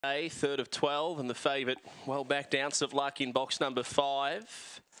third of 12, and the favourite well-backed Ounce of Luck in box number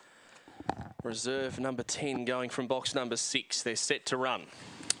 5. Reserve number 10 going from box number 6. They're set to run.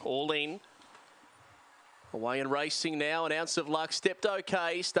 All in. Away and racing now, an Ounce of Luck stepped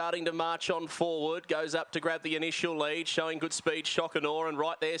okay, starting to march on forward, goes up to grab the initial lead, showing good speed, Shokanor, and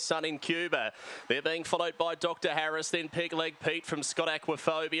right there, Sun in Cuba. They're being followed by Dr. Harris, then Peg Leg Pete from Scott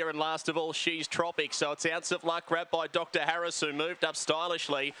Aquaphobia, and last of all, She's Tropic. So it's Ounce of Luck grabbed by Dr. Harris, who moved up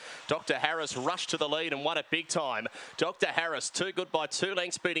stylishly. Dr. Harris rushed to the lead and won it big time. Dr. Harris, too good by 2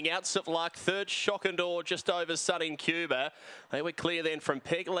 lengths, beating Ounce of Luck. Third, Shokanor, just over Sun in Cuba. They were clear then from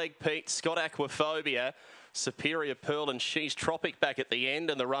Peg Leg Pete, Scott Aquaphobia, Superior Pearl, and She's Tropic back at the end,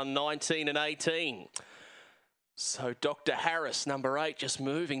 and the run 19 and 18. So Dr. Harris, number 8, just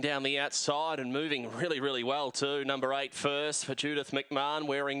moving down the outside and moving really, really well too. Number 8 first for Judith McMahon,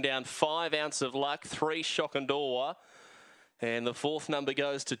 wearing down 5 Ounce of Luck, 3 Shokanor. And the 4th number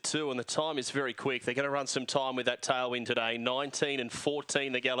goes to 2, and the time is very quick. They're going to run some time with that tailwind today. 19 and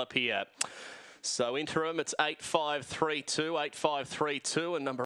 14 the gallop here. So interim, it's 8532, 8532, and number